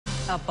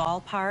A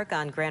ballpark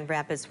on Grand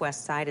Rapids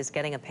West Side is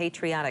getting a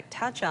patriotic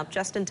touch-up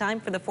just in time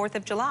for the 4th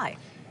of July.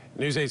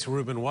 News 8's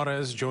Ruben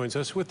Juarez joins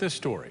us with this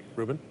story.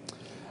 Ruben?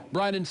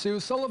 Brian and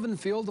Sue, Sullivan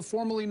Field,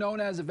 formerly known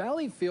as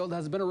Valley Field,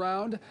 has been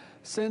around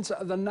since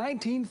the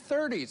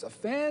 1930s.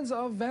 Fans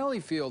of Valley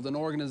Field, an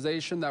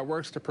organization that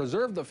works to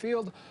preserve the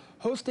field,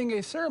 hosting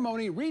a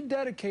ceremony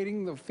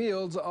rededicating the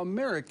field's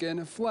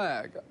American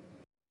flag.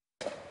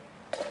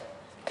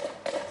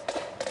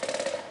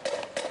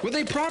 With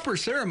a proper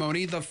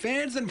ceremony, the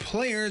fans and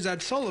players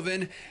at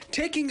Sullivan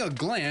taking a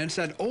glance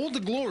at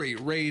old glory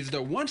raised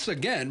once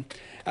again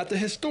at the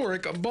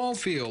historic ball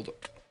field.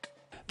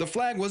 The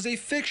flag was a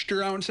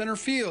fixture out in center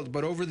field,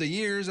 but over the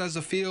years, as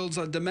the field's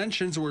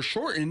dimensions were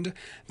shortened,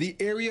 the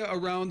area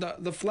around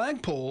the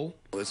flagpole...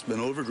 It's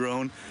been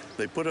overgrown.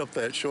 They put up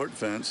that short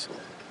fence,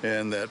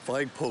 and that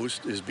flag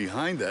post is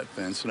behind that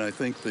fence, and I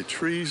think the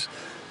trees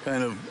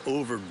kind of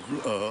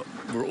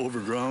were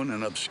overgrown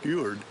and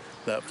obscured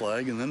that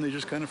flag, and then they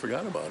just kind of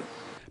forgot about it.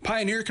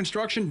 Pioneer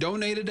Construction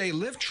donated a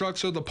lift truck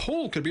so the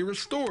pole could be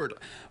restored.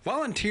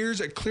 Volunteers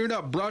cleared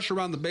up brush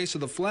around the base of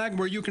the flag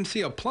where you can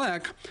see a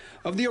plaque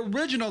of the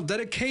original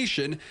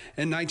dedication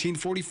in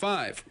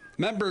 1945.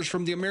 Members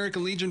from the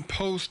American Legion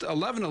Post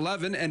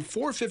 1111 and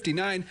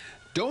 459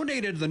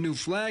 donated the new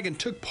flag and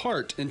took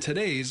part in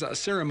today's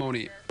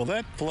ceremony. Well,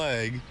 that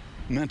flag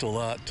meant a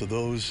lot to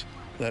those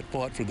that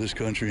fought for this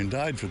country and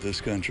died for this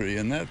country,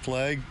 and that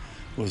flag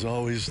was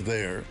always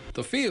there.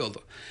 The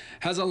field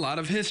has a lot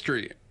of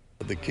history.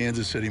 The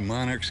Kansas City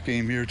Monarchs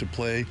came here to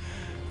play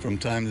from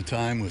time to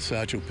time with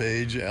Satchel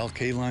Paige. Al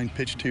Kaline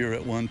pitched here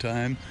at one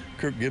time.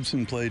 Kirk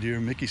Gibson played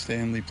here. Mickey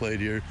Stanley played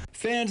here.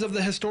 Fans of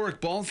the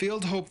historic ball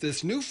field hope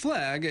this new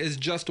flag is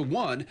just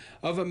one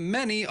of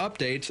many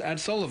updates at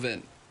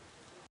Sullivan.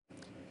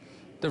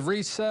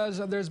 DeVries says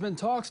there's been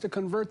talks to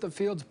convert the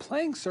field's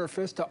playing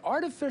surface to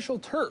artificial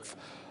turf,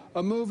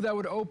 a move that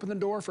would open the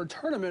door for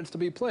tournaments to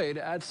be played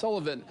at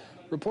Sullivan.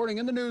 Reporting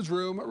in the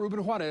newsroom,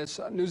 Ruben Juarez,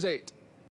 News 8.